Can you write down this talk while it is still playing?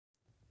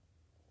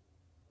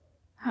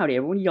Howdy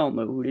everyone, y'all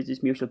know who it is,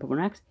 it's me, Yoshi the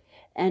Pikachu,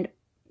 and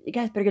you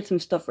guys better get some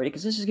stuff ready,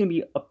 because this is going to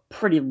be a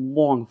pretty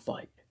long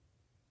fight.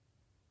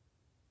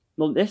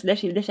 Well, this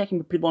actually be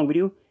a pretty long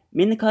video,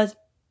 mainly because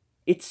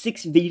it's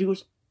 6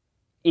 videos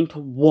into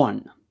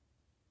one.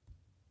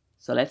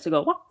 So let's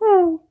go,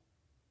 wahoo!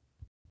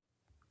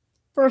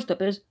 First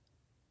up is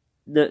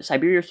the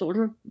Siberia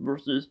Soldier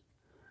versus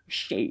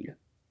Shade.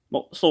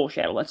 Well, Soul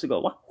Shadow, let's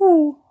go,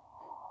 wahoo!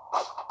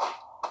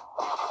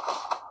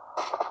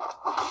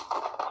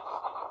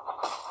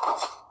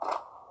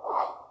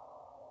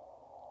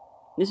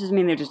 This is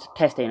mainly just a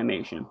test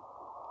animation.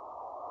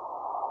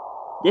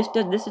 This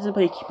doesn't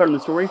play a key part in the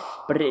story,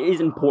 but it is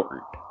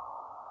important.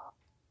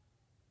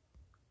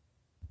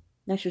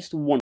 That's just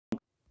one.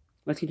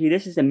 Let's continue.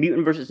 This is the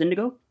Mutant versus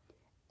Indigo,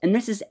 and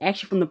this is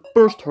actually from the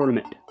first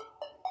tournament.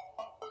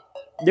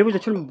 There was a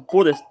tournament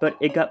before this, but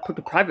it got put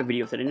to private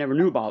videos that I never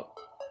knew about.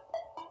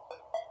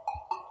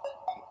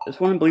 This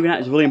one, believe it or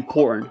not, is really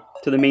important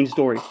to the main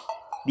story.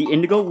 The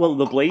Indigo, well,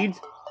 the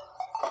Blades,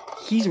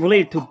 he's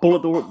related to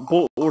Bullet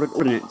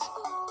Ordnance,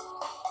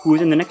 who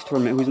is in the next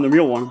tournament, who's in the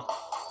real one.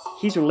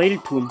 He's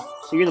related to him,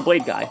 so you're the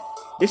Blade guy.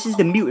 This is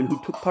the Mutant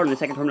who took part in the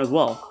second tournament as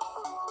well.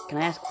 Can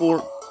I ask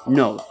for?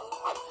 No.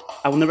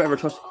 I will never ever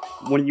trust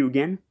one of you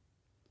again.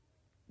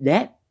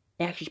 That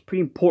actually is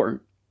pretty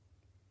important.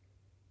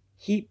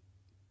 He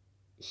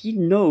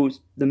knows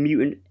the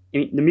Mutant. I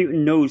mean, the Mutant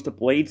knows the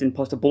Blades and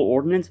plus the Bullet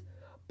Ordnance,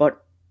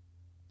 but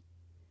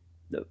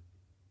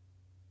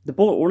the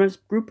Bullet Ordnance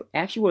group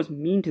actually was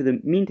mean to the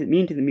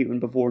Mutant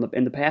before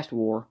in the past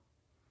war.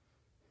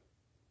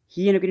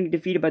 He ended up getting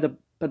defeated by the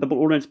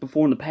Bullet Ordnance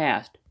before in the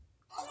past.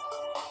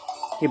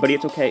 Hey buddy,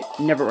 it's okay.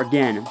 Never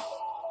again.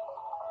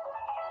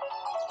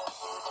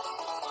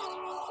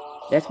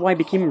 That's why he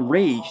became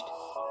enraged.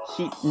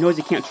 He knows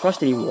he can't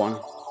trust anyone.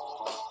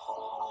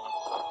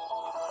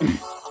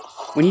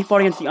 When he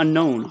fought against the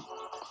Unknown,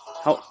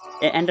 how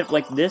it ended up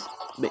like this,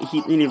 but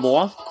he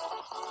lost.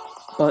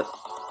 But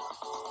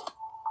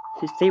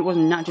his fate was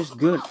not just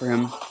good for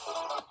him.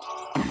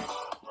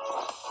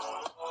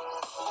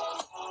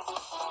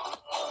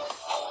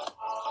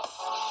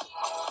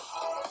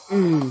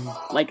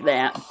 Like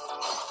that.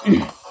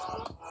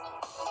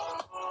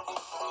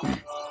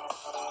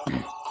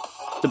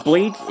 The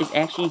Blades is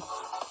actually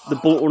the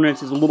Bullet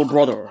Ordnance's little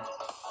brother.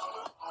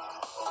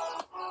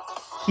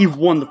 He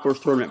won the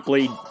first tournament.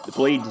 The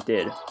Blades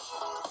did.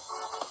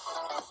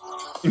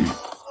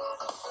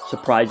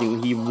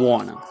 Surprisingly, he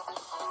won.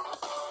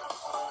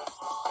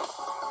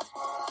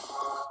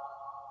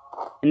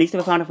 And these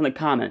stuff I found out from the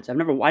comments. I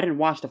didn't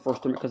watch the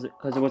first tournament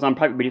because it was on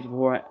private videos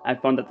before I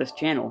found out this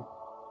channel.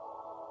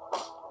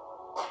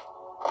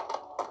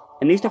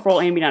 And these stuff are all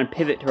animated on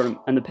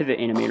the Pivot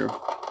Animator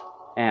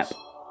app.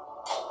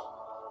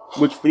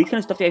 Which, for these kind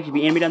of stuff to actually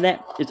be animated on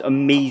that, is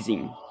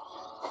amazing.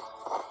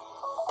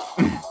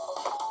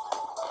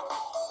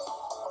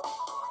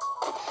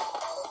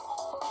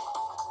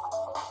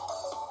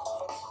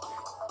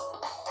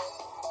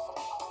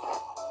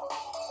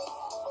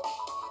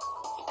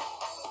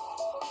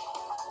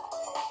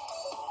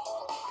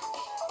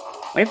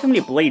 Why have so many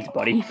blades,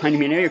 buddy? I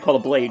mean, I know you're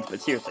called the Blades,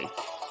 but seriously.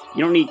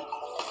 You don't need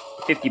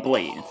 50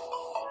 blades.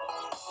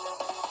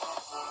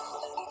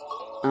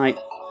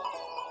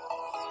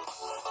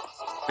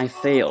 I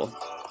fail.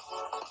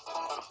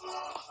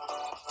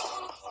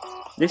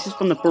 This is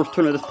from the first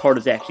tournament. This part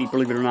is actually,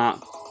 believe it or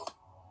not.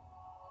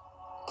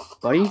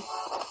 Buddy?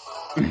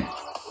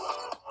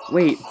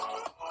 Wait.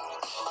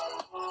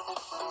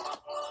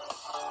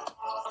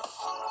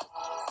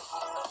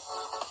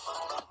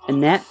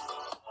 And that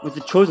was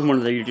the chosen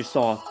one that you just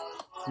saw.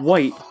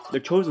 White,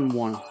 the chosen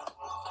one.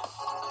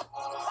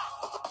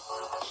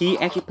 He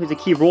actually plays a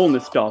key role in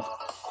this stuff.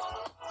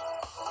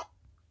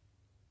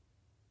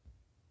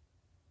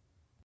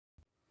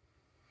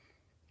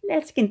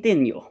 Let's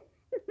continue.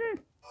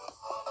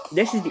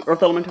 This is the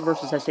Earth Elemental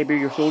versus a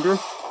Superior Soldier.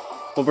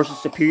 Well, versus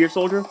Superior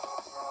Soldier.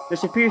 The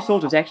Superior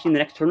Soldier is actually in the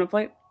next tournament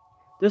fight.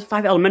 There's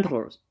 5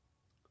 Elementalers.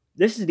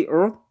 This is the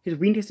Earth. His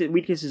weakness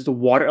is the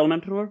Water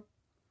Elementaler.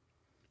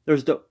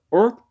 There's the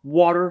Earth,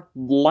 Water,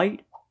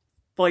 Light,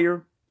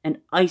 Fire, and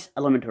Ice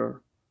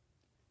Elementaler.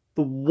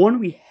 The one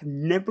we have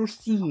never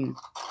seen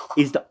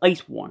is the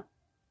Ice one.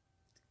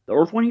 The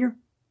Earth one here,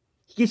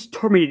 he gets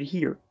terminated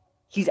here.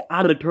 He's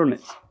out of the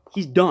tournaments.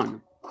 He's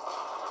done.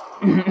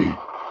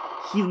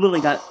 He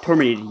literally got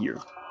terminated here.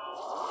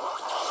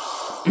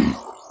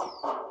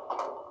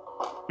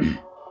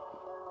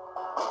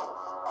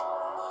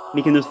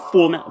 Making those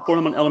 4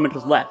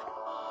 elementals left.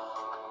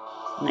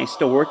 Nice,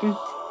 still working.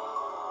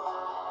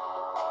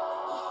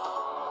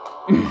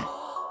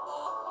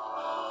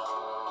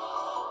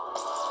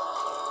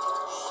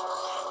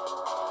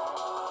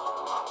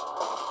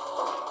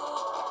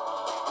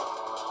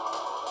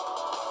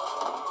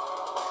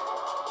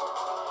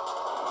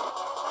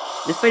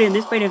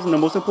 This fight isn't the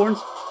most important.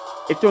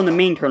 It's during the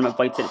main tournament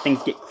fights that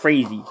things get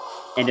crazy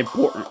and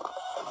important.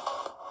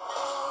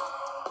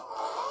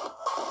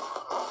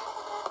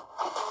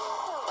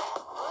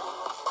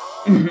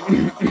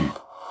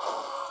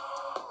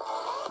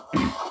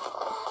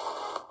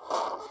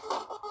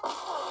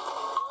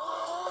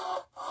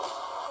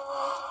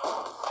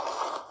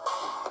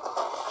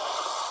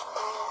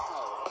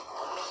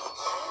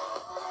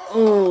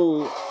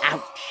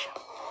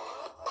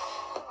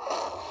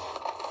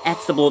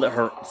 That's the blow that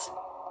hurts.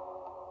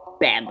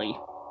 Badly.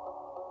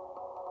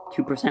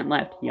 2%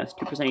 left. Yes,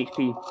 2%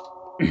 HP.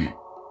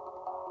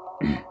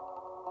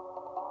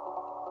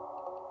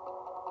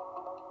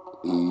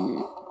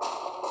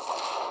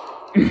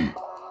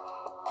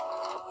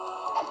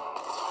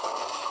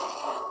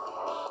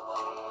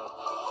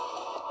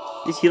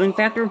 This healing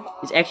factor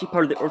is actually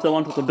part of the Earth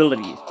Elemental's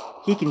abilities.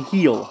 He can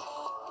heal,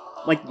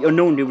 like the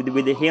Unknown did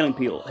with the healing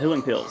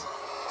pills.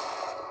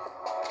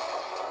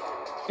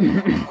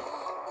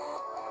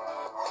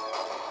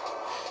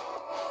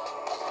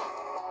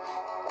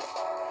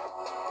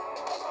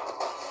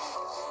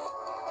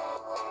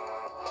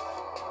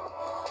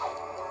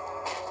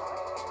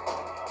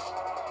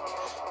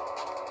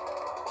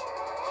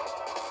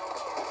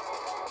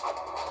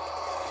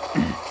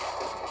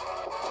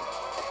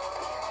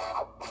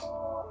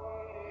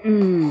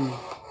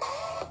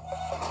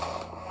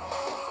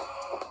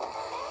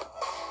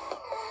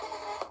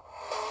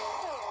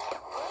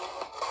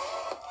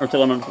 Earth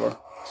Elemental,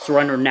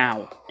 surrender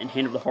now and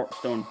hand over the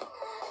Heartstone.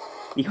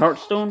 The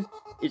Heartstone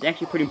is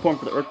actually pretty important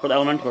for the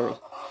Elementals.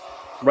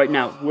 Right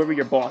now, whoever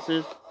your boss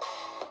is,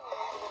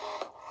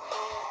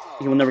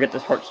 he will never get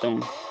this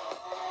Heartstone.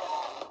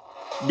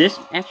 This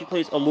actually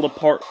plays a little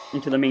part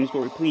into the main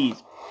story,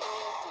 please.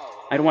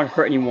 I don't want to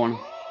hurt anyone.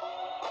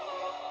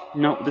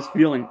 No, this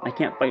feeling, I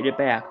can't fight it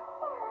back.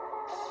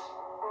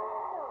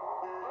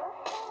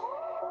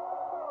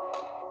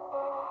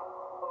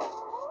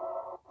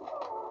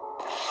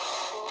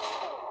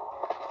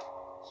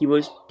 He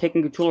was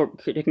taken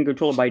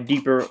control by a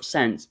deeper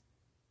sense.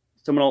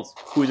 Someone else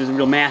who is his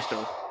real master.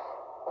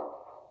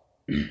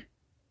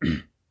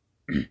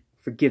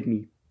 Forgive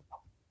me.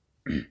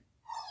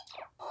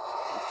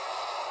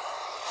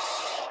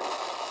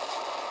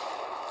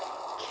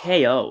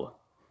 KO.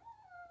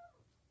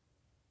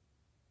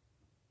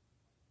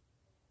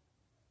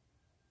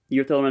 The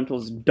Earth Elemental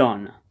is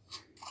done.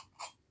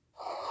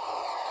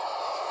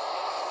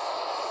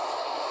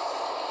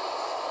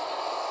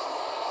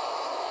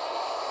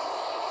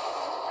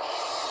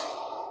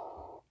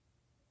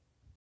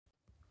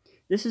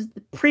 This is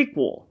the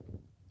prequel.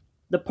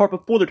 The part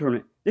before the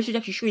tournament. This should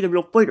actually show you the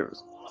real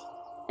fighters.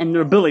 And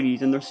their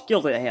abilities and their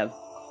skills that they have.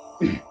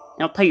 And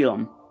I'll tell you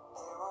them.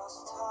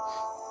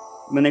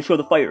 When they show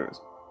the fighters.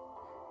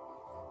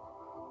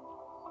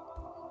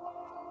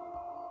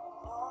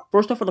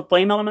 First off, for the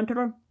Flame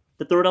Elemental,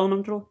 the third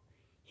Elemental,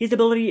 his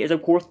ability is,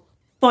 of course,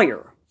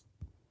 fire.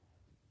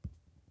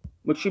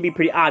 Which should be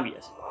pretty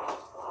obvious.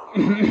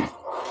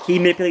 He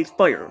manipulates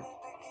fire.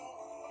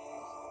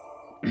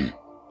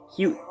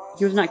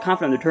 He was not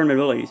confident in the tournament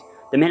abilities.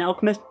 The Man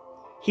Alchemist,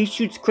 he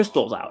shoots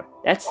crystals out.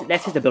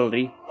 That's his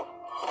ability.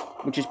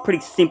 Which is pretty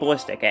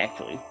simplistic,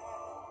 actually.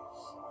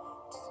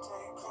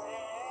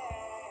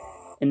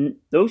 And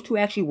those two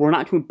actually were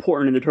not too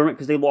important in the tournament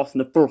because they lost in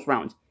the first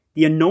rounds.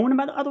 The Unknown,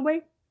 by the other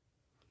way,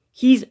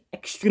 he's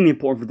extremely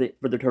important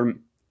for the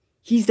tournament.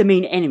 He's the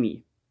main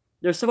enemy.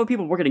 There are several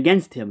people working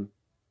against him.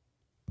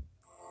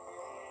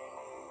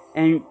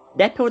 And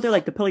that pill there,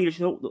 like the pill you just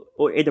showed,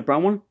 or the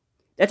brown one,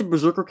 that's a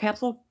Berserker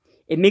capsule.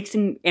 It makes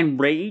him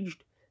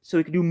enraged so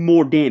he can do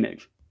more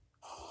damage.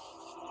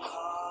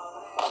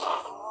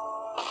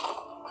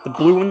 The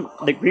blue one,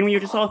 the green one you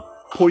just saw,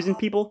 poison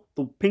people.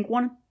 The pink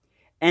one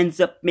ends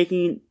up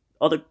making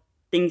other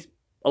things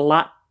a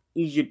lot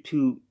easier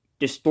to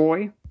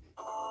destroy.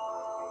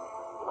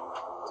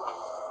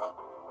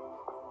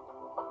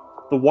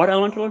 The water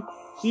elemental,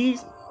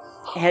 he's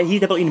the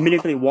ability to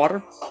manipulate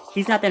water.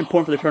 He's not that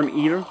important for the tournament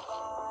either.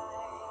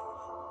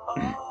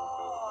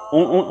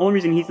 Only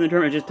reason he's in the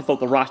tournament is just to fill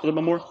the roster a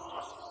little bit more.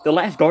 The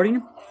last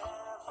Guardian.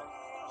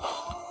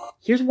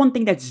 Here's one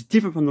thing that's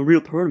different from the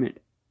real tournament.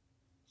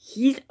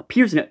 He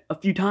appears in it a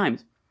few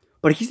times,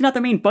 but he's not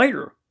the main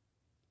fighter.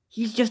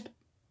 He's just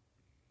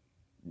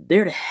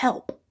there to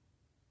help.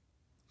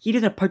 He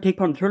doesn't take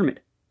part in the tournament.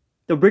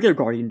 The regular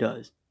Guardian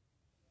does.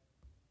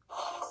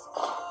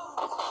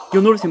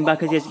 You'll notice him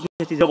because he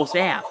has his double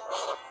staff.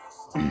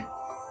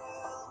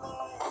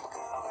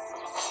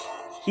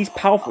 He's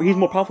powerful. He's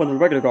more powerful than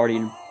the regular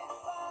Guardian.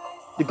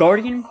 The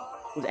Guardian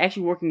was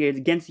actually working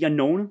against the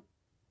Unknown.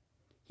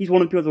 He's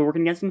one of the people that were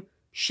working against him.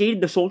 Shade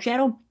the Soul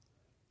Shadow,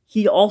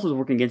 he also was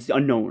working against the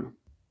Unknown.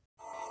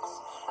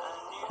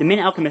 The main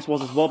Alchemist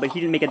was as well, but he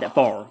didn't make it that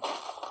far.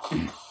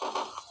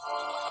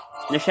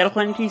 The Shadow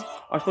Planet keys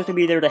are supposed to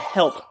be there to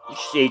help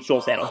Shade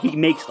Soul Shadow. He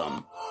makes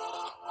them.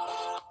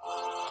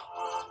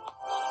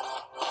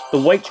 The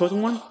White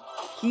Chosen One,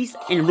 he's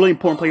a really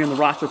important player in the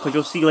roster because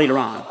you'll see later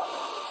on.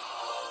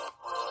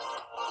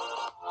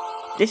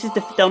 This is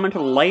the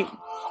Elemental Light.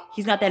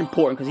 He's not that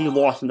important because he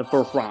lost in the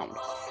first round.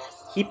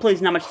 He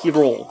plays not much key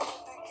role.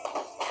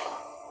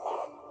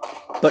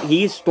 But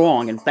he is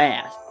strong and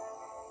fast.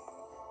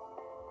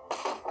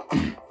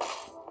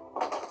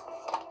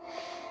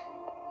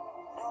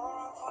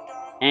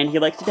 And he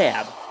likes to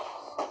dab.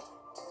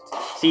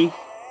 See?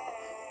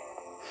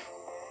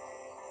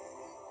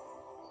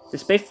 The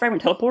Space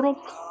Fragment Teleporter,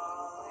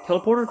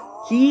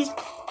 he's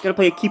gonna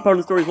play a key part of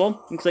the story as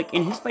well. Because like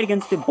in his fight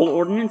against the Bullet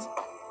Ordinance,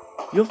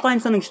 you'll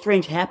find something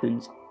strange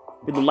happens.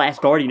 with the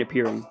last Guardian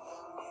appearing,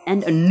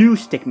 and a new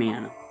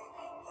Stickman.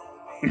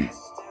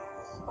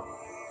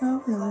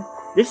 Oh, really?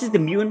 This is the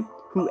mutant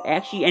who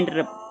actually ended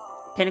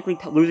up technically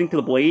losing to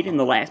the Blade in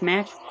the last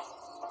match.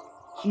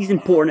 He's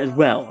important as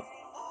well,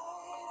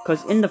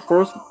 because in the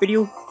first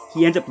video,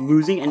 he ends up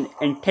losing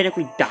and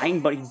technically dying,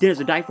 but he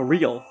did die for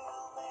real.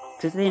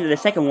 Because at the end of the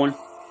second one,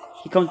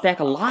 he comes back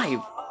alive.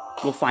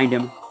 We'll find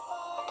him.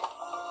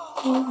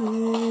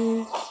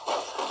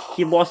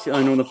 He lost the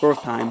unknown the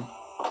first time.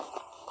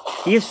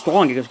 He is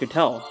strong, as you could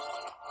tell.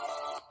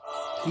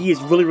 He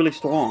is really, really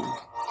strong.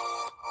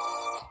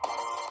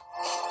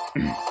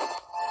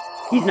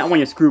 He's not one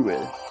you screw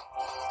with,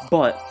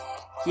 but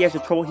he has a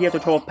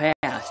trouble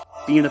past.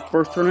 Being in the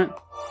first tournament,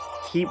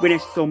 he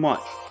witnessed so much.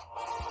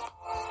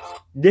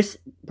 This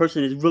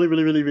person is really,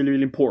 really, really, really,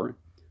 really important.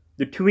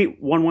 The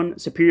 2811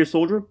 Superior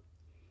Soldier,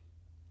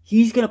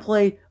 he's gonna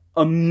play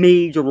a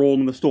major role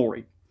in the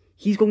story.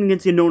 He's going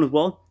against the unknown as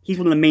well. He's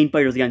one of the main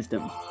fighters against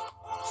him.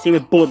 Same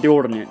with Bullet the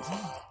Ordnance.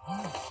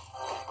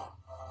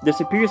 The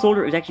Superior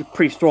Soldier is actually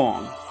pretty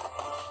strong.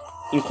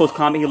 In close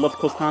combat, he loves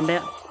close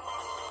combat.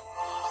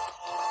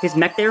 His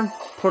mech there,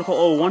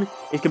 Protocol 01,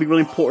 is going to be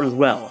really important as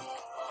well.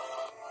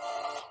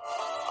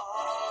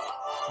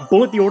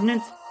 Bullet the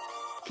Ordnance,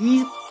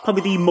 he's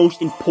probably the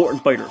most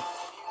important fighter.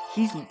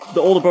 He's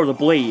the older brother of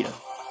Blade,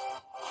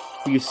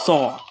 who you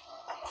saw.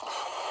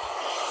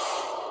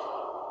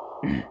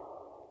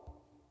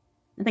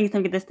 I think it's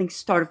time to get this thing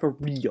started for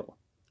real.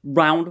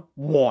 Round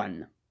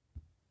 1.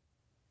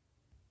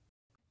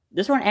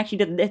 This one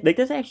actually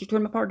this actually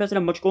tournament part doesn't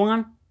have much going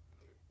on,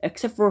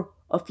 except for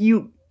a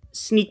few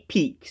sneak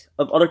peeks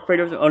of other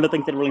creators and other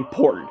things that are really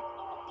important.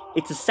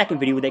 It's the second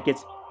video that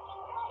gets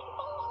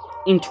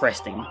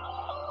interesting.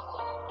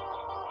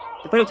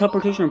 The fight of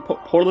teleportation and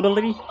portal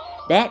ability,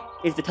 that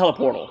is the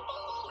teleportal.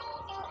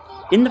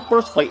 In the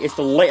first fight, it's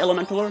the Light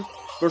Elementaler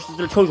versus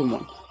the Chosen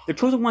One. The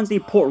Chosen One's the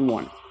important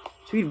one,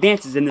 so he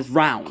advances in this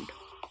round.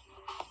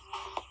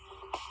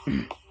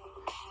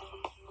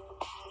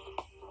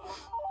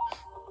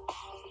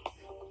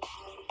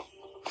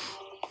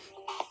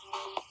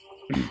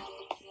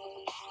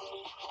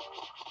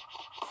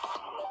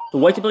 The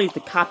White's ability is to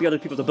copy other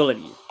people's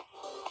abilities.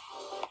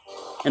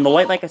 And the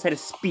Light, like I said, is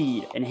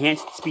speed,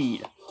 enhanced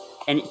speed.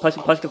 And plus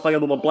can fire a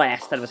little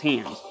blast out of his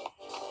hands.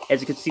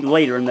 As you can see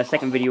later in the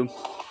second video,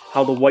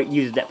 how the White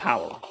uses that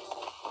power.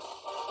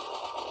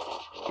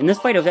 In this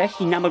fight, it was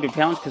actually not much of a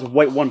challenge because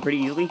White won pretty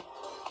easily.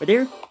 But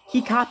there,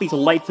 he copies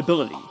Light's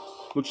ability,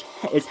 which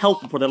is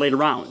helpful for the later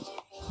rounds.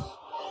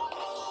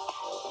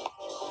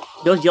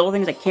 Those yellow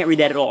things, I can't read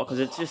that at all because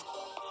it's just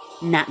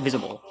not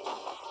visible.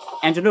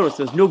 And you'll notice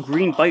there's no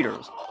green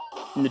fighters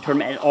in the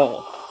tournament at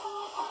all.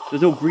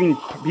 There's no green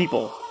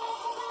people.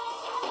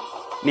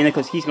 Mainly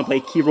because he's going to play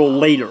a key role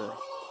later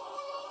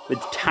with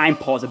Time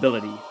Pause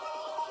ability.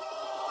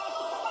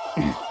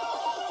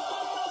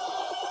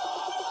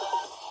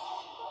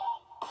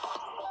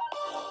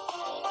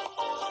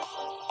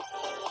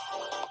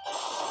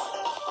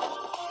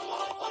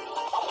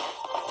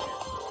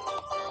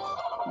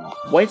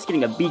 White's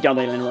getting a beat down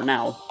the lane right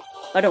now.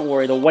 But don't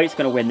worry, the White's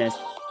going to win this.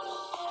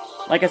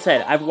 Like I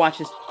said, I've watched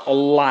this a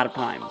lot of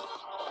times.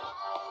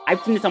 I've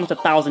seen this almost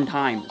 1,000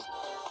 times.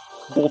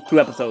 Both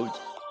 2 episodes.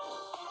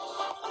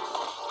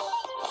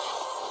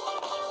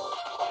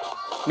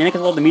 Man,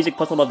 because I love the music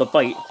plus I love the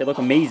fight. They look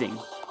amazing.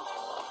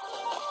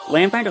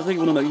 Lann is really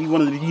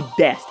one of the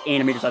best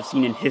animators I've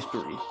seen in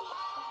history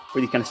for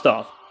these kind of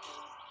stuff.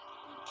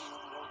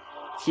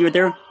 See right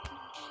there?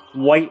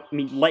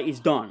 Light is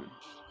done.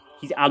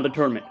 He's out of the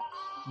tournament.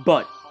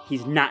 But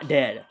he's not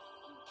dead.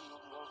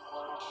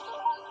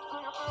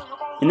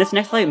 In this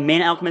next fight,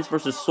 Mana Alchemist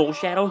versus Soul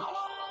Shadow.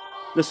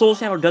 The Soul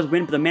Shadow does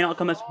win, but the Mana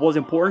Alchemist was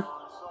important.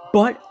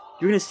 But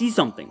you're going to see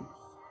something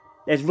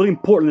that's really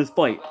important in this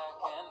fight.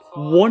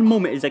 One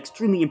moment is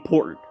extremely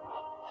important.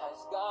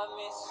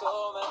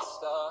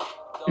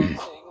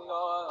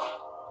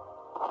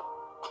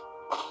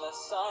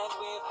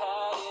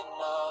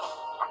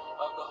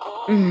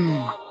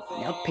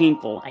 How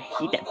painful. I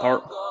hate that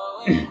part.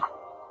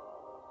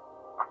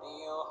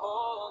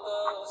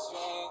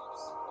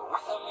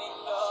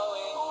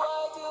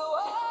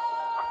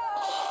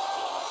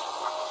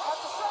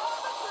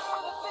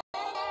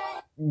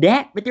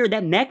 That right there,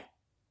 that mech,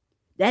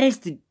 that is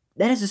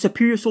the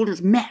Superior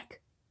Soldier's mech.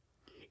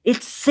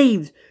 It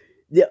saves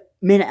the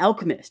Mana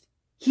Alchemist.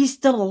 He's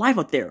still alive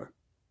out there.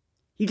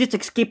 He just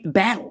escaped the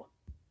battle.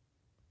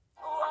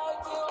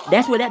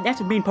 That's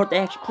the main part that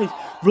actually plays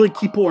really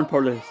key important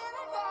part of this.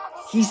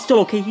 He's still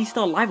okay. He's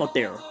still alive out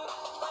there,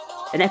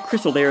 and that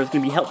crystal there is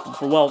going to be helpful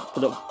for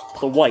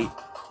the White.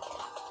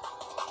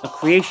 A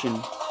creation.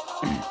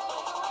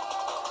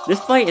 This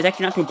fight is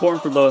actually not too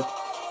important for the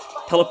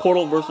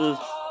teleportal versus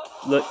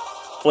the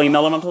Flame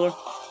Elementaler.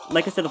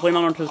 Like I said, the Flame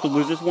Elementaler could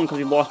lose this one because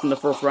he lost in the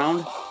first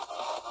round.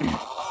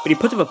 But he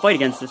puts up a fight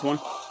against this one,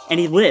 and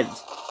he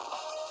lives.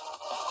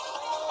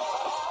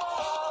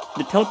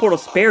 The teleportal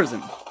spares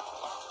him.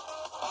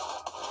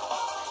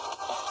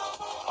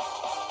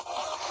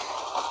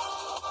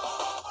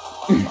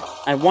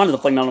 I wanted the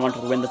Flame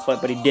Elemental to win this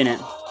fight, but he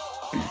didn't.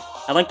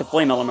 I like the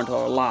Flame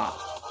Elemental a lot.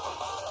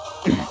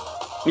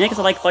 I mean, I guess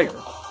I like fire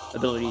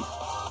abilities.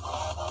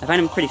 I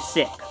find him pretty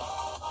sick.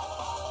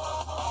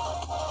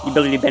 The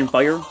ability to bend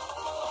fire.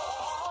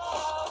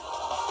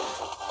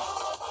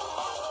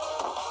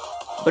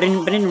 But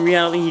in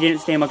reality, he didn't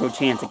stand much of a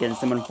chance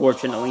against him,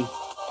 unfortunately.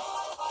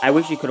 I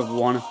wish he could have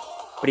won,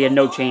 but he had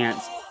no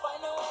chance.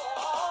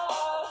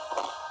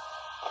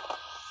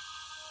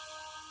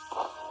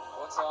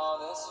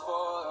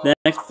 The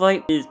next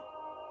fight is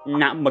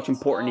not much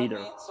important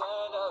either.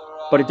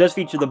 But it does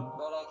feature the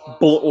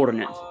Bullet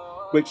Ordinance,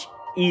 which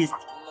is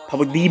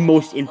probably the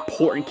most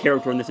important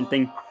character in this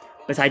thing,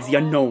 besides the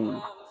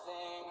Unknown.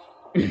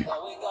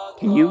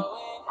 Can you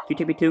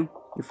take me to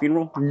your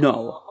funeral?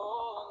 No.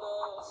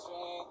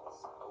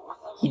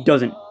 He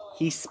doesn't.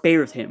 He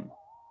spares him.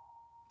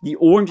 The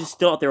Orange is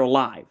still out there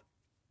alive.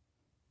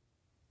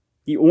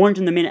 The Orange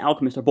and the Main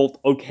Alchemist are both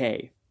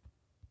okay.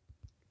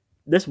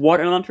 This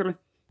Water Elemental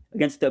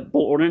against the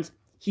Bullet Ordinance,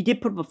 he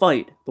did put up a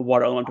fight, the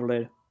Water Elemental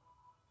did.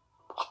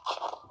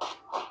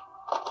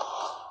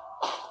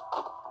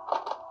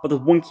 But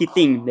there's one key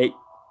thing that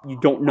you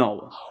don't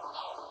know.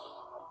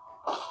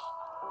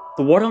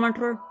 The Water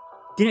Elemental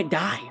didn't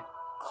die.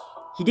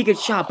 He did get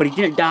shot, but he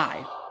didn't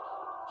die.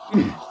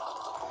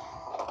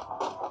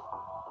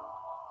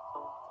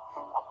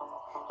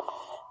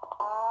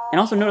 And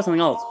also notice something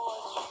else.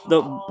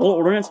 The Bullet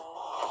Ordinance,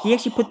 he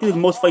actually put through the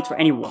most fights for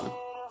anyone.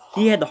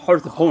 He had the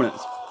hardest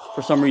opponents,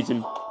 for some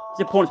reason. His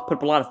opponents put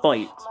up a lot of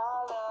fights.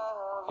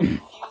 He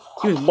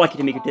was lucky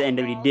to make it to the end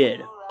of what he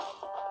did.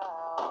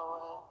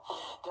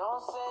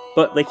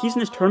 But, like, he's in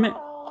this tournament,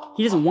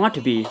 he doesn't want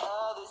to be.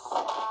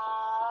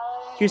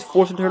 He was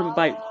forced into the tournament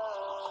by...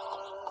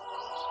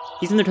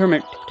 He's in the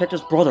tournament to protect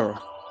his brother,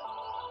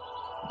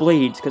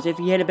 Blades, because if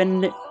he had been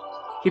in it,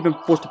 he'd been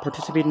forced to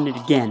participate in it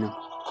again.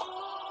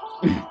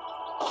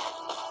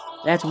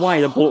 That's why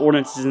the Bullet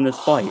Ordinance is in this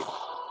fight.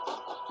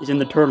 He's in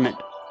the tournament.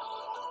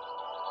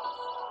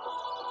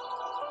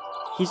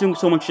 He's doing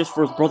so much just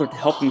for his brother to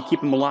help him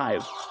keep him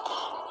alive.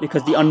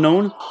 Because the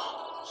Unknown,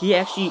 he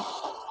actually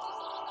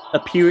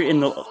appeared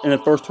in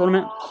the first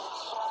tournament.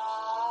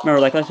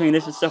 Remember, like I was saying,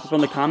 this and stuff was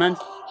from the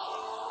comments.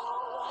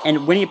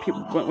 And when he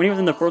was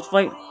in the first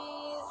fight,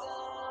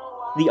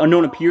 the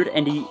Unknown appeared,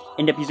 and he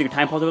ended up using a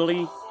time pause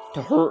ability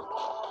to hurt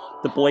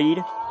the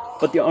Blade.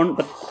 But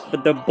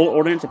the Bullet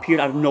Ordinance appeared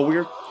out of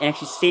nowhere and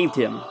actually saved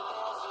him.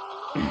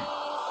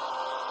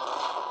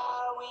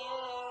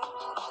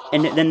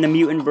 And then the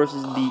Mutant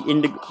versus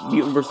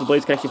the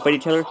Blades could actually fight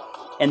each other,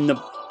 and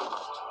the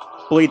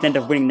Blades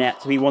ended up winning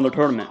that, so he won the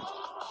tournament.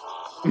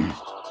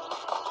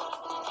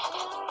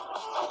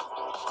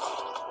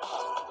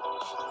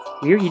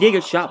 Here he did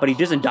get shot, but he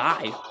doesn't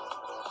die.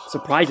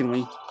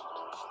 Surprisingly.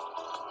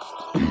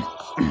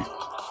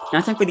 Now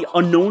it's time for the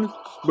Unknown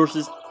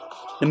versus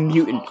the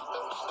Mutant.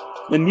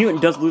 The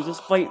Mutant does lose this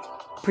fight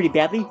pretty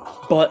badly,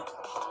 but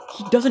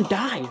he doesn't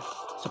die.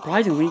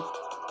 Surprisingly.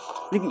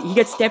 He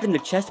gets stabbed in the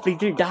chest, but he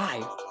didn't die.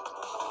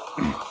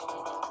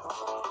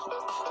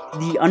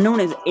 The Unknown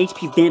is an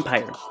HP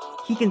vampire.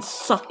 He can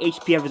suck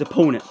HP out of his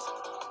opponents,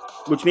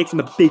 which makes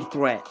him a big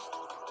threat,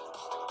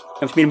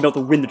 and which made him be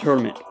able to win the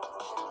tournament.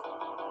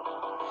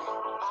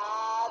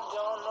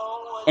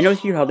 And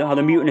notice here how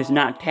the Mutant is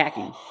not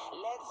attacking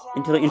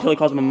until he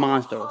calls him a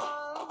monster.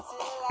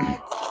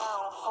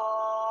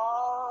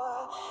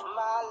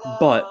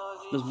 But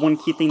there's one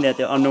key thing that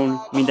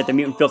the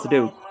Mutant fails to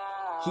do.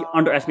 He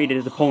underestimated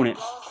his opponent.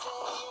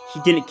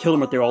 He didn't kill him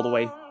right there all the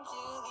way.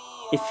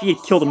 If he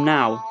had killed him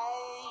now,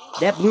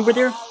 that blue right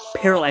there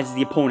paralyzes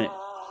the opponent.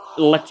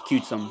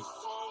 Electrocutes him.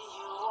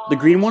 The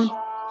green one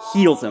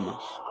heals him.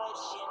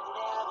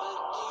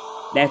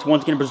 That's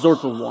once again a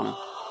Berserker one.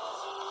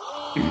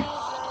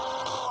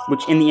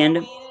 Which in the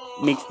end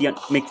makes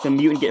the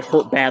Mutant get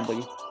hurt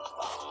badly.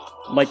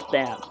 Like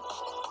that.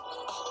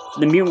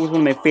 The Mutant was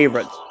one of my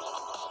favorites.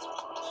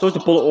 So is the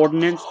Bullet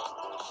Ordinance,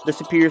 the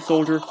Superior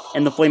Soldier,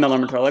 and the Flame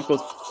Elemental. I like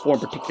those four in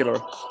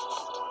particular.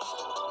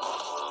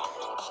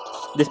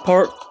 This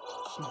part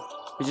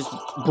is just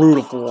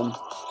brutal for him.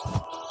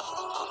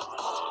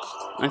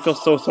 I feel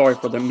so sorry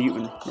for the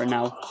Mutant right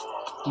now.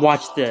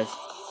 Watch this.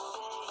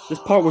 This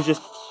part was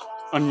just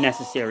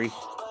unnecessary.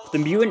 The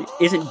Mutant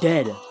isn't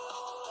dead.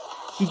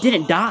 He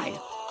didn't die.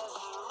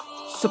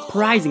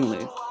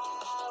 Surprisingly.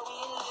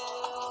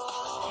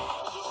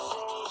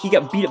 He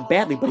got beat up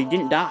badly, but he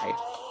didn't die.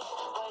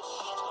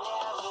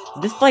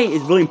 This fight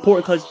is really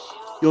important because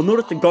you'll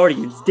notice the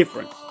Guardian is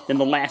different than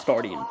the last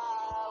Guardian.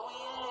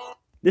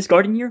 This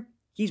Guardian here,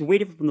 he's way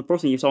different from the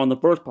first one you saw in the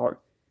first part.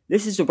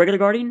 This is a regular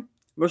Guardian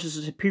versus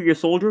a Superior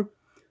Soldier.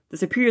 The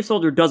Superior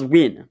Soldier does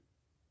win,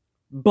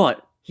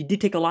 but he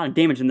did take a lot of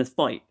damage in this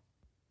fight.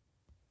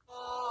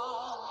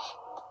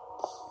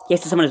 He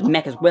has to summon his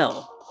mech as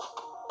well.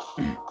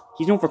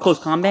 He's known for close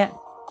combat,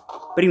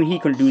 but even he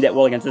couldn't do that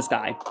well against this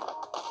guy.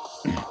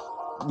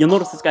 You'll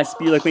notice this guy's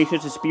spear, like when he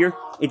shoots his spear,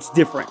 it's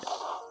different.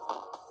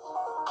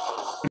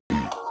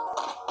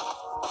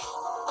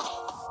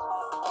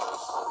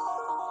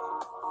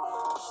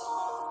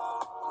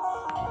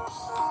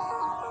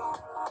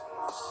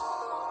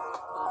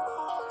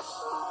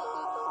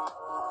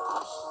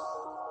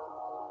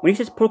 When he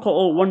says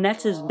Protocol 01,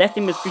 that's the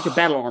name of his future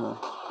battle armor.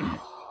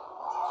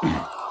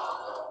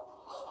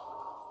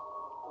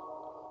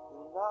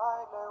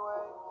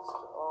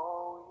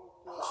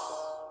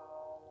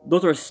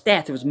 Those are his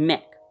stats of his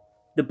mech.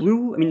 The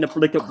blue, I mean,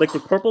 like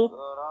the purple,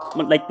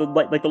 like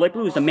the light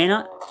blue is the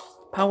mana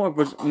power of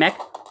his mech,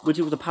 which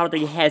is the power that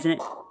he has in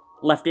it,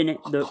 left in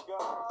it. The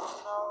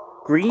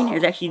green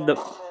is actually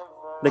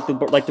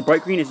the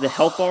bright green is the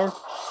health bar.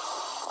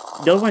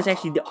 The other one is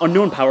actually the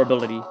unknown power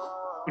ability.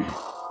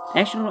 I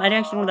actually know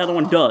what the other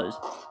one does.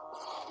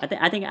 I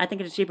think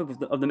it's the shape of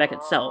the mech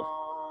itself.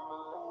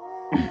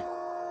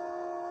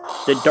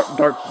 The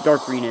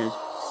dark green is.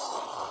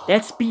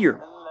 That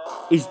spear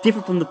is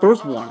different from the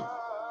first one.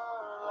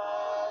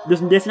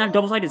 This is not a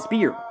double-sided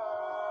spear.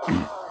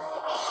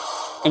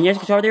 And as you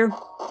can tell there,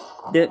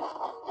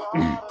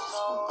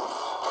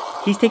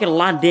 he's taking a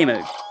lot of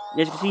damage.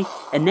 As you can see,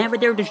 and that right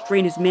there just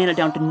drained his mana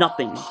down to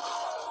nothing.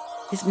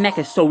 His mech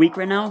is so weak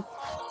right now,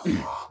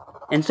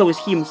 and so is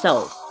he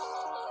himself.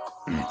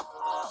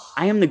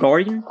 I am the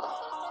Guardian.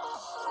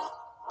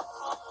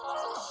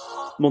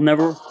 Will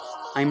never.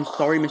 I'm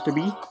sorry, Mr.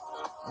 B.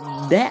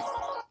 That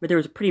right there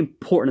is pretty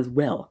important as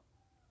well.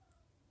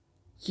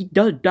 He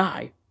does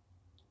die,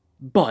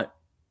 but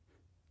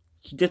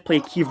he does play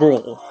a key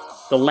role.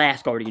 The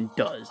last Guardian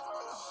does.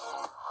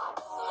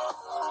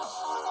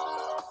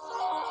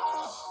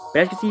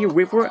 But as you can see here,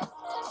 wait for it.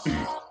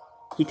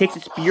 He takes a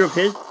spear of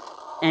his,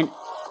 and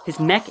his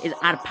mech is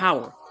out of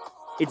power.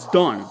 It's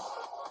done.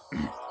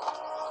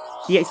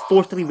 He is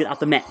forced to leave without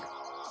the mech.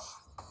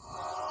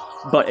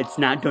 But it's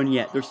not done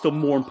yet. There's still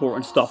more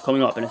important stuff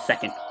coming up in a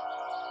second.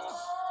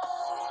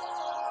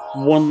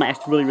 One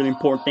last really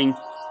important thing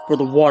for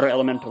the Water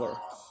Elementaler.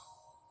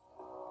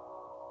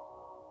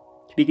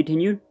 To be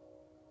continued?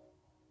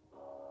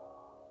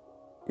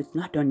 It's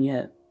not done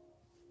yet.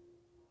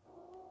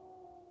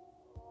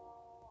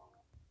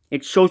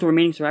 It shows the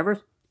remaining survivors.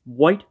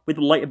 White with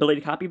the light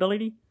ability, copy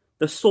ability.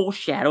 The Soul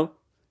Shadow.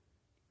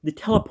 The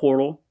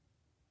Teleportal.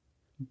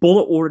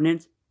 Bullet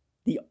Ordnance.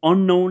 The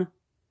Unknown.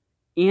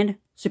 And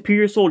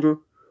Superior Soldier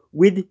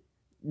with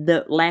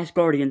the last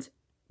Guardians.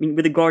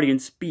 With the Guardian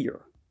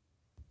Spear.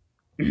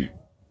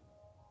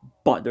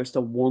 But there's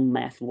still one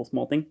last little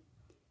small thing.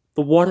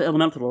 The Water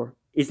Elementaler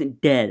isn't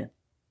dead.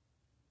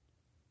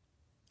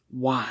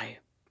 Why?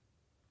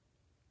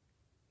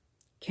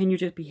 Can you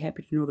just be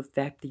happy to know the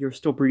fact that you're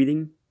still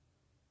breathing?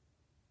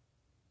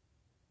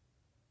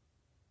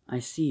 I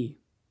see.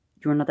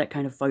 You're not that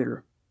kind of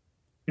fighter.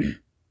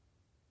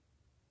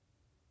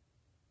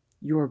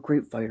 You're a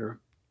great fighter.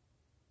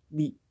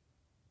 The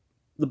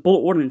Bullet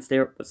Ordnance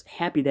there was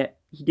happy that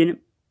he didn't...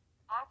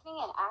 Acne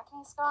and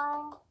acne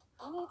scarring?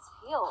 He needs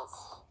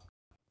heals.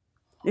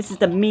 This is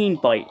the main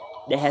fight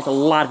that has a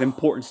lot of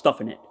important stuff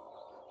in it.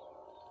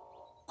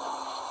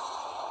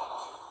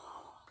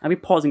 I'll be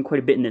pausing quite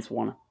a bit in this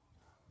one.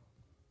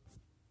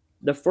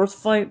 The first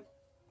fight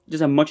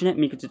doesn't have much in it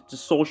because it's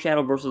just Soul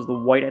Shadow versus the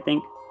White, I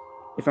think.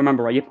 If I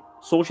remember right. Yep.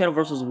 Soul Shadow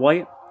versus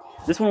White.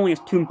 This one only has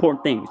two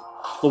important things.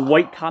 The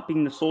White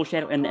copying the Soul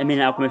Shadow and the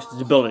Eminent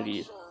Alchemist's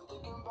abilities.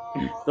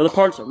 The other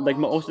parts, like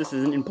most of this,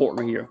 isn't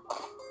important right here.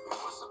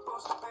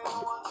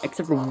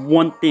 Except for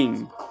one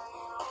thing.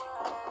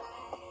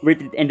 Right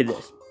at the end of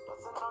this.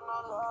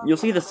 You'll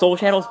see the Soul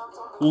Shadow's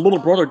little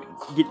brother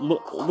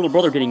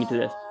getting into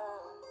this.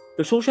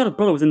 The Soul Shadow's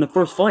brother was in the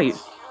first fight.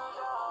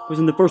 Was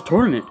in the first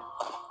tournament.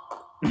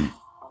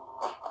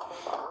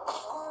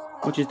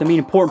 Which is the main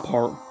important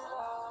part.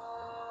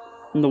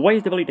 And the White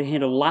has the ability to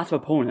handle lots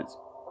of opponents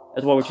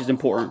as well, which is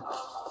important.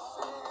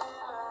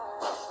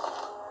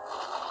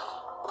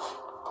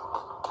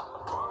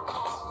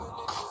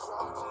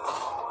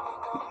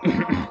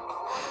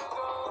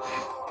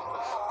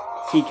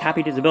 See, he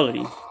copied his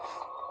ability.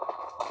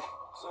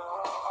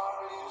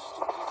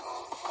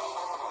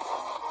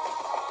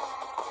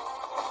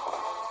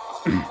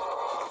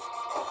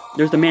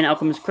 There's the Man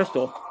Alchemist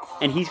Crystal,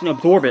 and he's gonna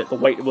absorb it. The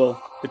White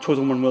will, the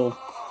Chosen One will.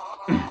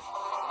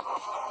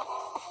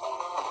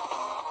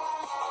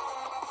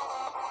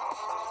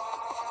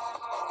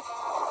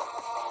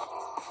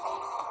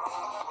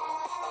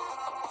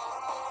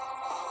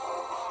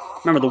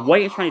 Remember, the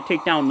White is trying to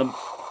take down the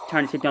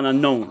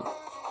Unknown.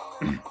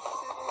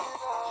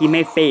 He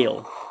may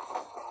fail,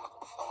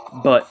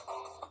 but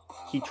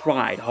he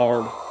tried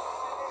hard.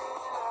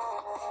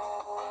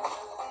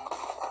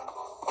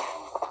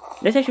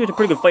 This actually was a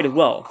pretty good fight as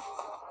well.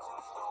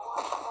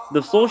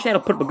 The Soul Shadow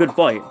put up a good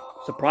fight,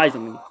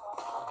 surprisingly.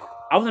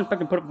 I wasn't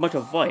expecting to put up much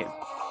of a fight.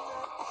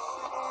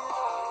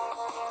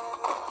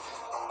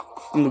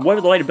 And the White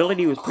with the light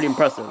ability was pretty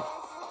impressive.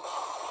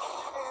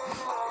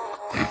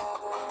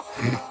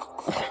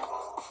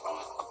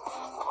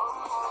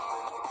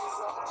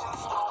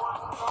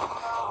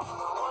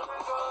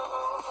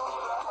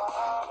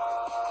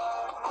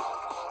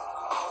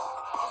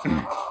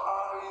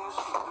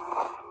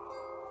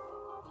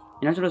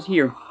 And as it was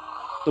here,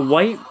 the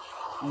White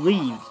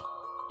leaves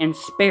and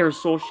spares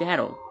Soul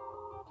Shadow.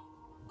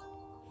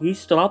 He's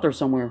still out there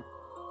somewhere.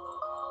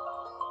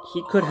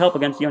 He could help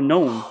against the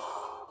Unknown.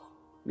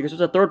 Because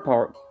there's a third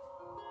part.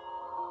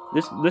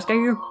 This guy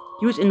here,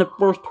 he was in the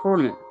first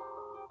tournament.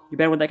 You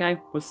bet what that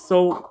guy was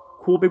so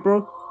cool, big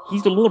bro.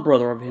 He's the little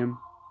brother of him.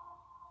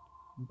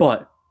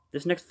 But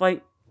this next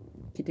fight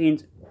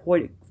contains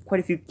quite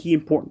a few key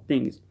important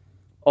things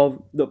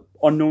of the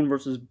unknown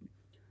versus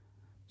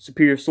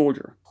superior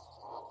soldier.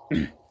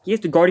 He has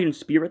the guardian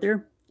spear right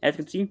there. As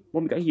you can see,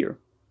 what we got here,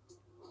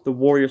 the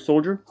warrior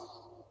soldier.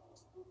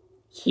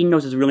 He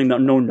knows as really the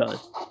unknown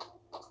does.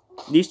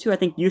 These two, I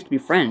think, used to be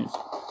friends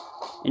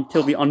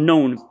until the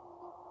unknown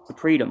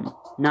betrayed him.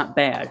 Not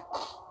bad.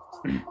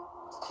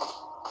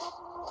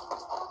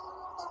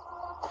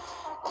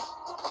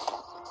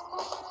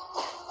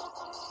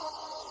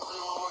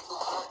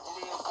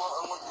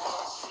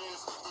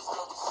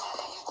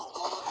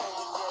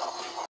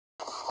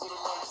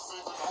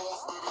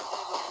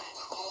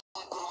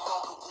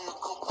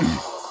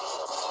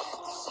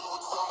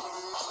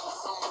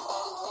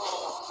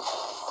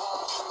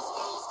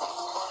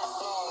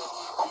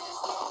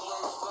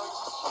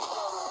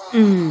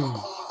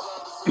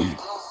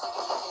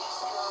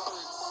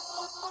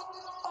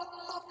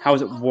 How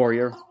is it,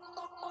 warrior?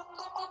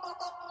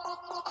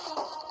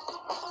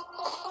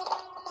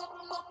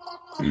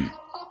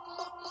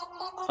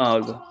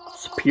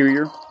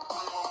 Superior?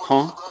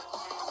 Huh?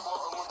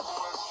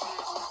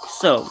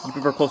 So, you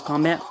prefer close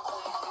combat?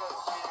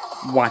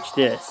 Watch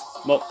this.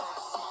 Well,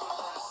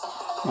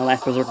 my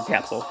last Berserker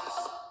capsule.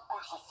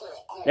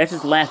 That's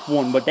his last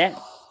one, but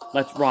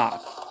let's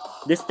rock.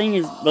 This thing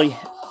is really,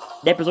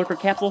 that Berserker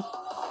capsule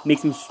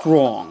makes him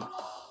strong.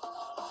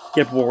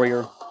 Get up,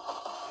 warrior.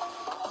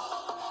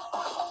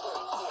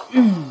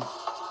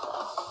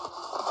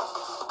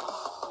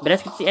 But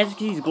as you can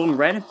see, he's glowing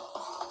red.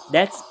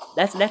 That's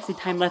the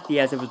time left he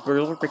has of his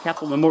Berserker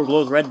capsule. The more it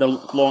glows red, the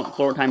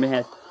lower time it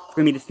has for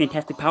gonna be this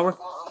fantastic power.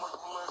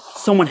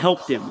 Someone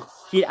helped him.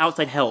 He had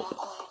outside help.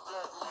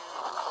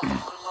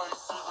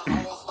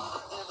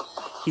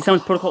 He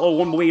summons Protocol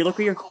 01, but wait, look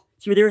here.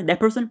 See right there? That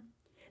person?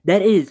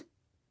 That is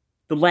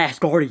the last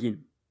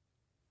Guardian.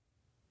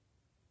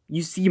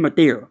 You see him right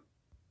there.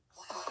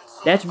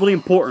 That's really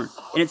important.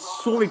 And it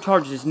solar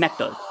recharges his mech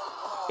does.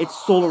 It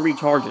solar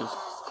recharges.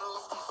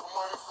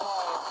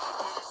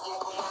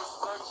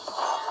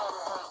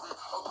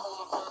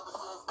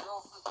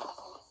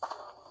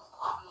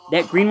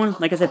 That green one,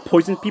 like I said,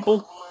 poisons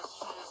people.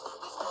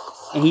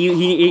 And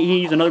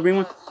he used another green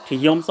one to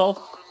heal himself.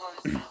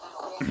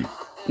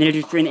 Then it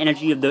just drained the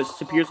energy of the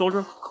superior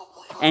soldier.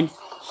 And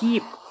he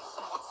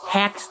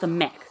hacks the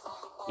mech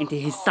into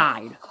his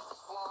side.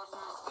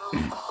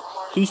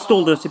 He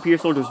stole the superior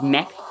soldier's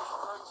mech,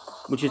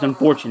 which is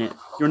unfortunate.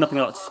 You're nothing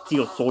but a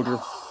steel soldier.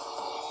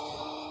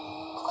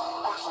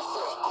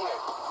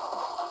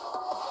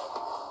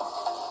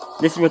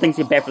 This is where things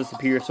get bad for the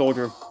superior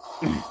soldier.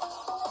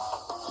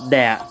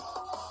 That.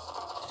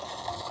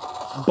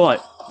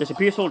 But the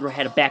superior soldier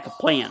had a backup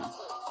plan.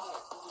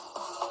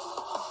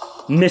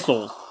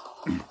 Missiles.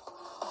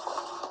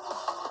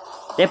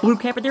 That blue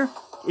cap right there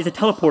is a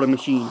teleporter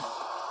machine.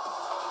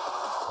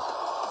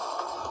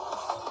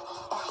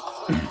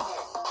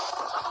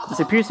 The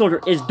superior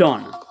soldier is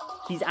done.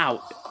 He's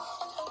out.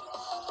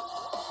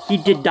 He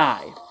did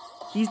die.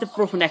 He's the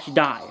first one to actually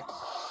die.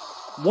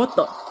 What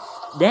the?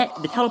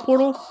 The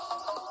teleporter?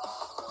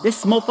 This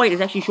small fight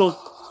actually shows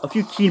a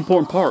few key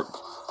important parts.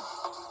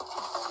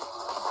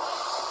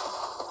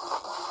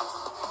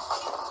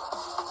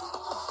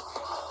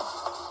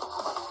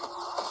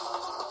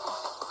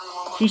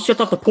 He shuts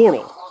off the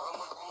portal.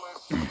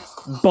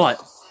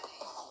 But,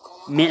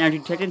 man energy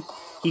detected,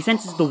 he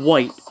senses the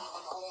white.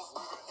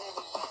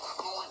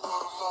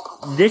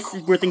 This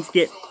is where things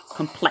get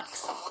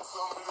complex.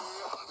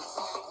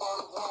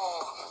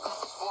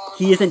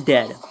 He isn't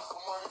dead.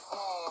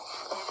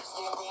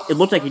 It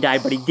looks like he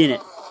died, but he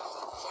didn't.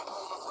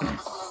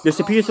 The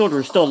superior soldier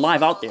is still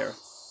alive out there.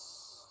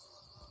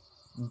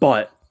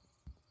 But,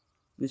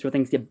 this is where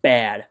things get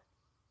bad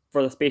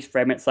for the space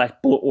fragment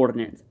 / bullet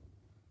ordnance.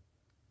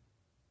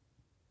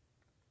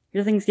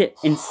 Here's where things get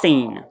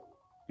insane.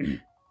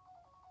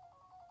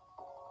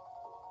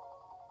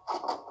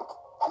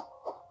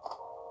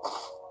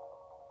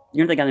 You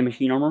know that guy in the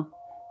machine armor?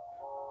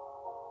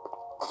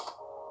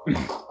 I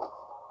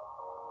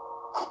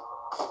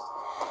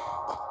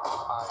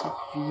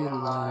feel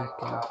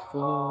like I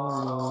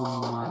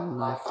follow my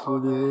life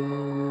for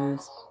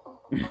this.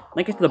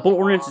 Like I said, the bullet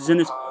ordnance is in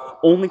this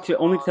only to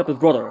help his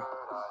brother.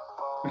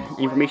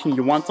 Information,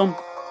 you want some?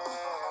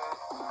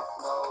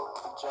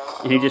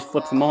 And he just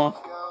flips him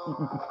off.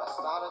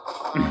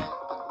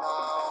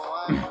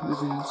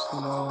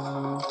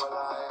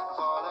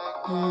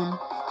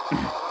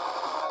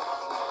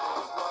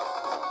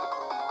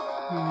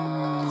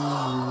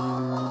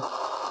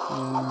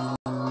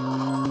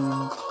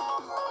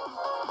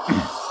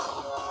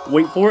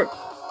 Wait for it.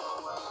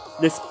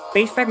 The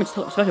space fragment's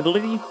special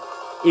ability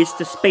is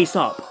to space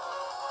up,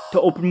 to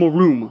open more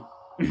room.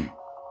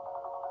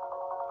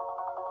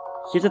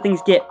 Here's where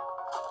things get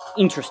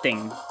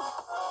interesting.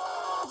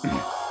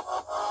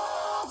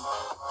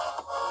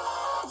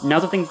 Now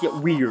the things get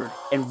weird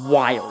and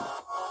wild.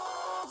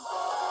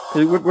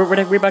 Because we're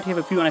about to have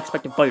a few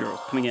unexpected fighters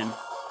coming in.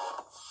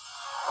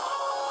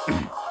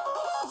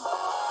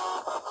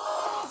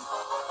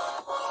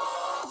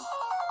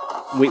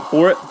 Wait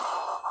for it.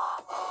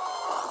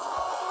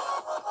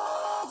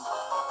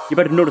 You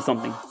better notice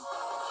something.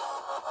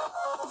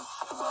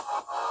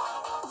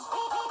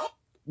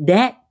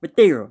 That right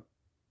there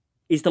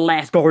is the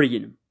last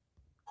Guardian.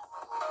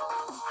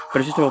 But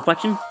it's just a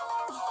reflection.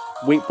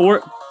 Wait for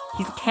it.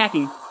 He's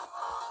attacking.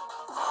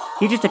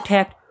 He just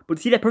attacked. But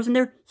see that person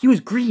there? He was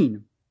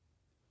green.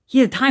 He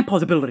had a time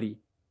pause ability.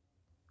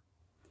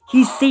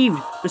 He saved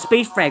the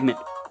space fragment.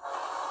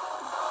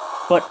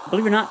 But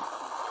believe it or not,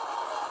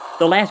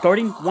 the last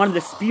Guardian wanted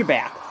the spear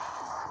back.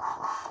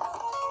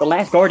 The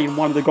last Guardian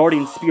wanted the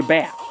Guardian's spear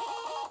back.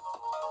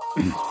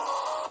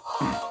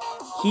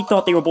 He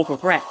thought they were both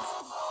threats.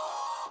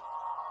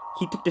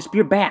 He took the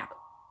spear back.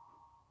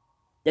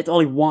 That's all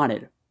he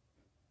wanted.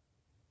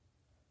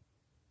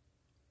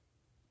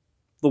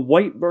 The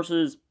white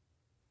versus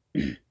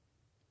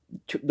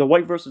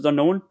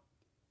unknown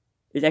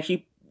is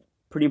actually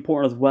pretty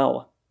important as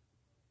well.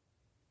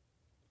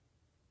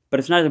 But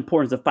it's not as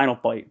important as the final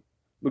fight,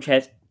 which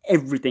has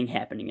everything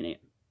happening in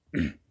it.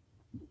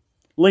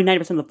 Literally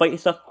 90% of the fight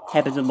stuff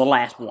happens in the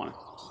last one.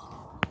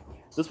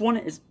 This one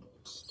is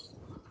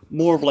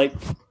more of like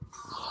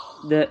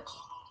the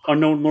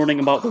unknown learning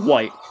about the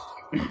white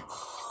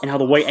and how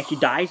the white actually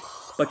dies,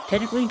 but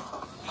technically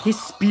his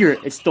spirit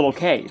is still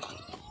okay.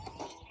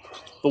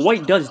 The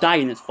white does die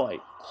in this fight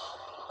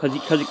because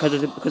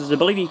his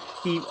ability,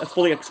 he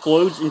fully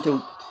explodes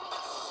into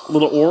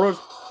little auras.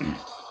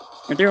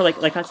 And there,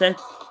 like I said,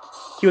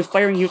 he was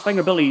firing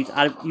abilities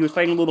out of, he was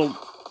fighting little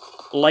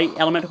light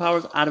elemental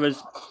powers out of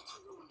his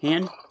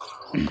hand.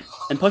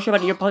 And push up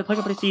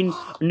and see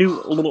a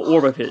new little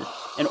orb of his,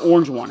 an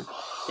orange one.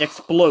 It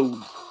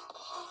explodes.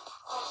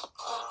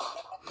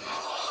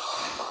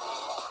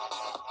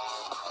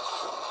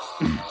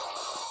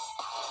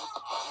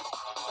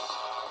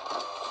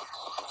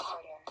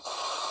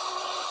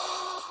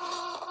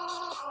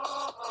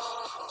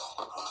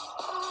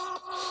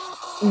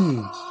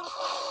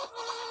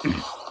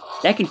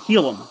 That can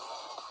heal him.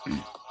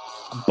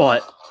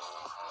 But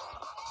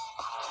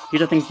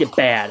here's how things get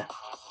bad.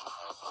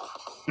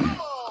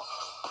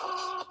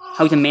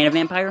 How he's a mana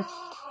vampire?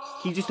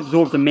 He just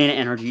absorbs the mana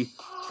energy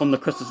from the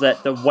crystals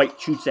that the white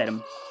shoots at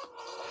him.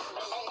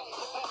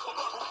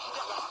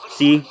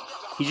 See?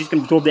 He's just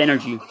gonna absorb the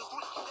energy.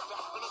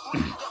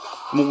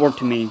 It won't work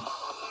to me.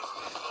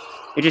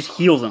 It just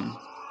heals him.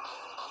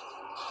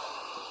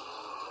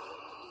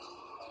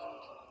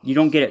 You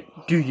don't get it,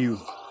 do you?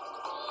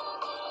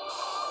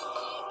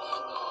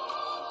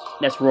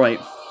 That's right.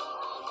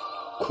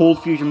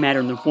 Cold fusion matter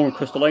in the form of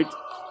crystallites.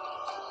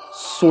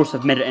 Source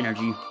of meta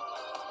energy.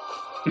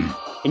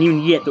 And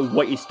even yet, the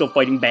white is still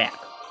fighting back.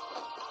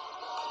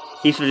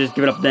 He should have just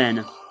given up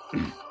then.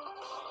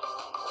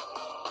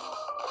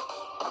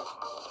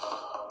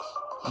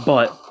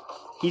 But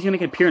he's gonna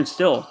make an appearance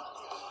still.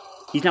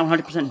 He's not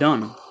 100%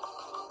 done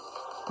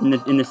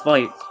in this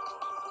fight.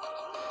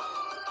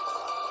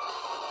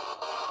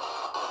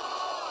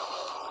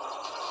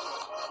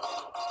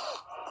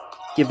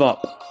 Give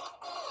up.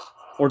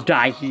 Or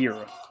die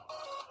here.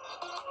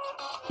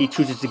 He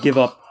chooses to give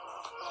up.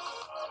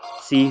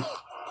 See?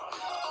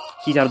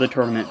 He's out of the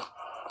tournament.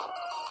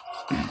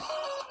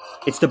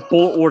 It's the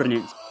Bull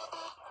Ordinance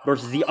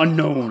versus the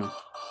Unknown.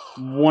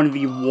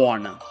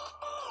 1v1.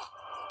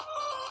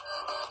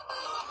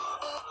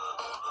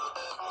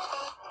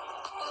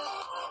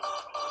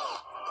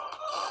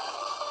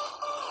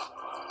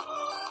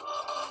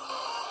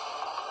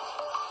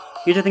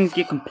 Here's how things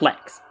get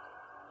complex.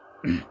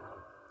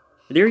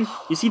 There,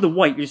 you see the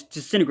white just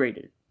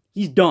disintegrated.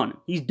 He's done.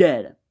 He's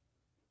dead.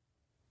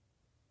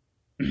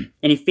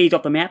 And he fades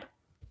off the map.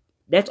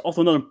 That's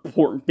also another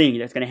important thing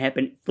that's going to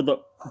happen for the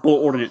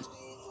Bull Ordinance.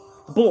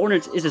 The Bull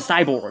Ordinance is a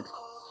cyborg.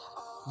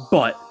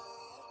 But,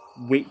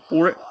 wait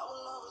for it.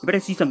 You better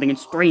see something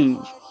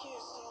strange.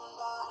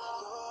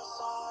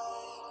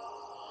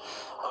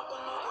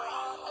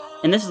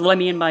 And this is Let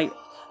Me In by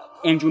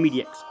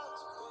Andromedix.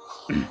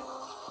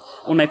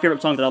 One of my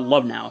favorite songs that I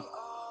love now.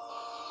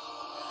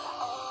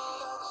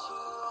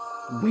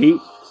 Wait.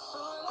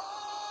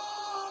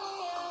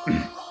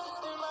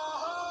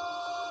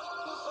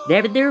 They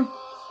have it there?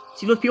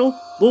 See those people?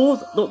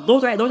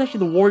 Those are actually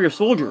the warrior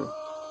soldier.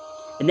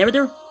 And they were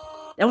there?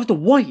 That was the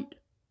white.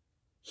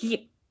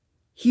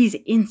 He's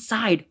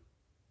inside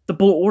the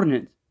Bull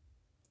Ordinance.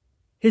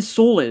 His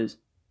soul is.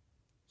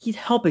 He's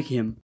helping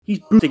him. He's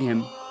boosting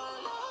him.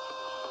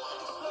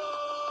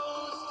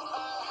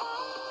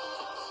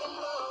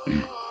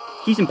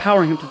 He's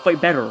empowering him to fight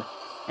better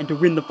and to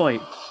win the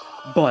fight.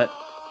 But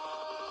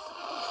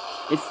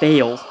it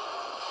fails.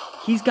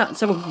 He's got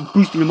several people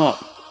boosting him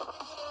up.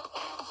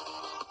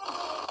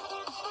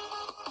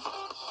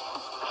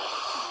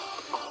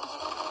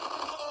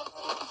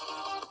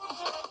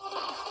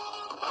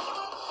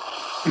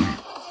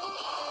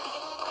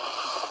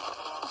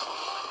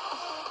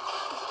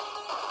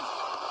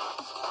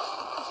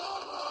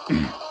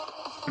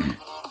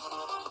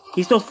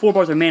 He still has 4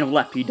 bars of mana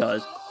left, he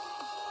does.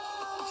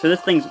 So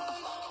this thing's...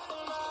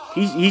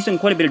 He's done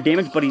quite a bit of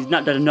damage, but he's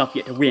not done enough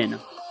yet to win.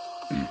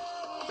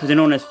 Because he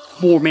only has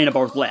 4 mana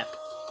bars left.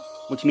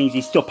 Which means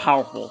he's still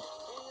powerful.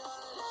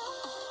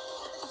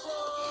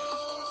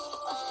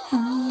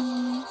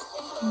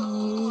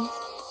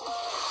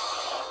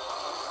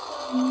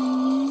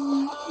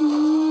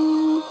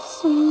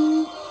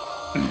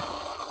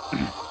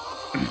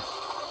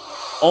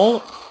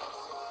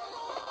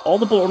 All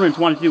the Bullet Ordnance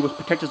wanted to do was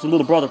protect his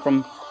little brother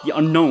from the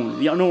unknown.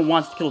 The unknown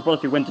wants to kill his brother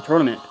if he wins the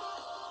tournament.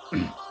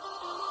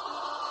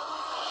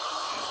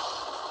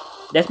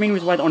 That's the main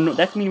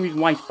reason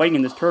why he's fighting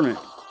in this tournament.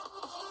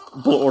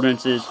 Bullet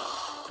Ordnance is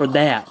for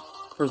that,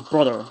 for his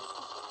brother,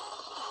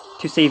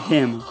 to save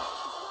him.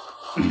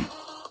 And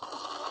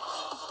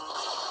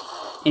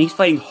he's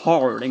fighting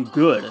hard and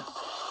good.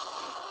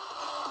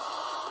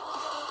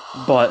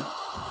 But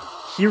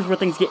here's where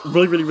things get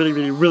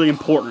really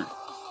important.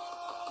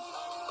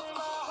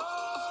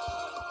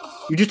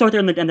 You just start there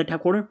in the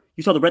top corner.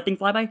 You saw the red thing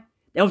fly by?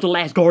 That was the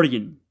last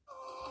Guardian.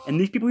 And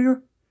these people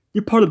here,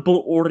 they're part of the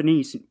Bullet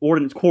Ordnance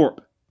Corps.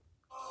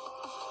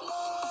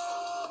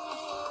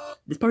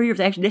 This part here is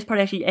actually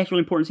really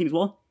important scene as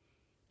well.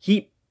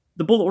 The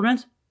Bullet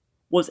Ordnance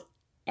was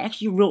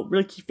actually a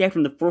really key factor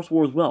in the First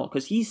War as well,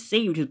 because he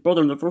saved his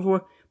brother in the First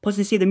War, plus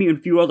he saved the mutant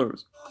and a few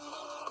others.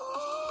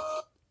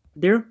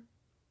 There,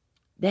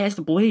 that's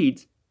the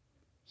Blades.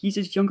 He's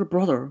his younger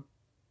brother.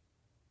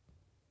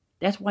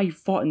 That's why he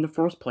fought in the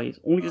first place,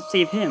 only to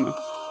save him.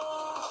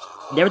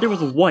 There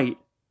was a White,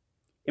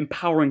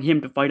 empowering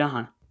him to fight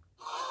on.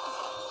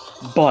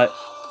 But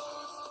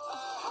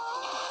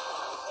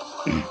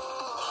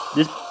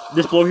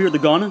this blow here, the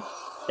gun,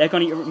 that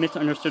gun he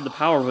misunderstood the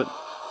power, but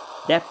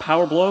that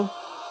power blow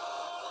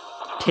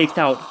takes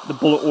out the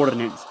Bullet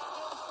Ordnance.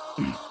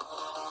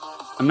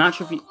 I'm not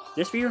sure if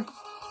this here,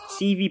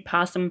 CV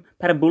Possum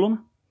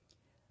Patabulum,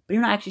 but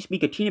you're not actually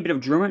speak a teeny bit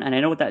of German, and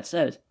I know what that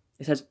says.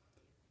 It says,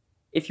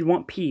 if you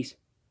want peace,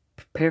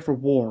 prepare for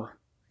war.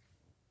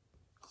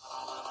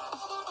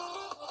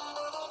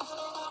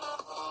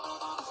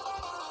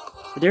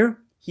 There,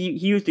 he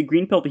used the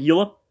green pill to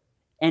heal up,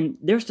 and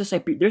there's the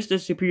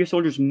superior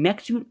soldier's mech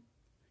suit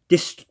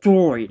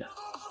destroyed.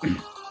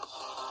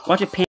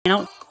 Watch it pan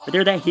out. But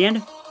there, that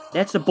hand,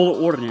 that's the Bullet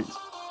Ordnance.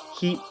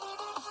 He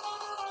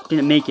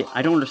didn't make it.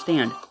 I don't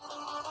understand.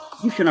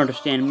 You shouldn't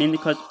understand, mainly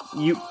because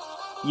you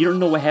don't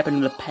know what happened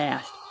in the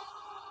past.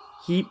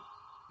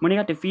 When he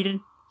got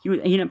defeated, he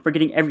ended up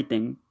forgetting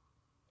everything.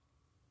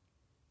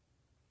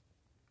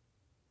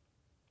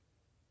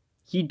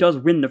 He does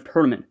win the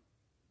tournament,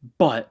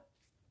 but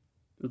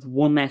there's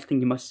one last thing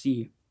you must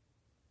see.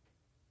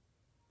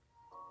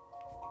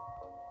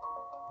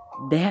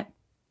 That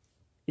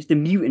is the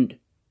mutant.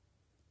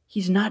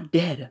 He's not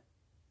dead.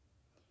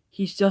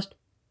 He's just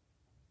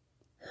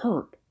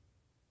hurt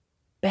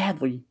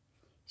badly.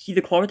 See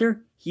the claw right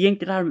there? He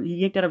yanked it out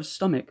of his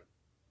stomach.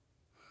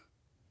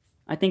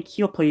 I think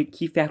he'll play a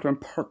key factor in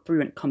part 3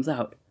 when it comes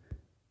out.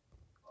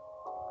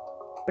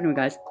 But anyway,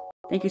 guys,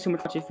 thank you so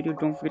much for watching this video.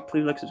 Don't forget to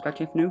leave a like, subscribe,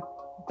 channel if you're new.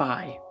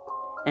 Bye.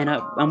 And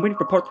I'm waiting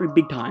for part 3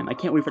 big time. I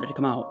can't wait for that to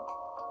come out.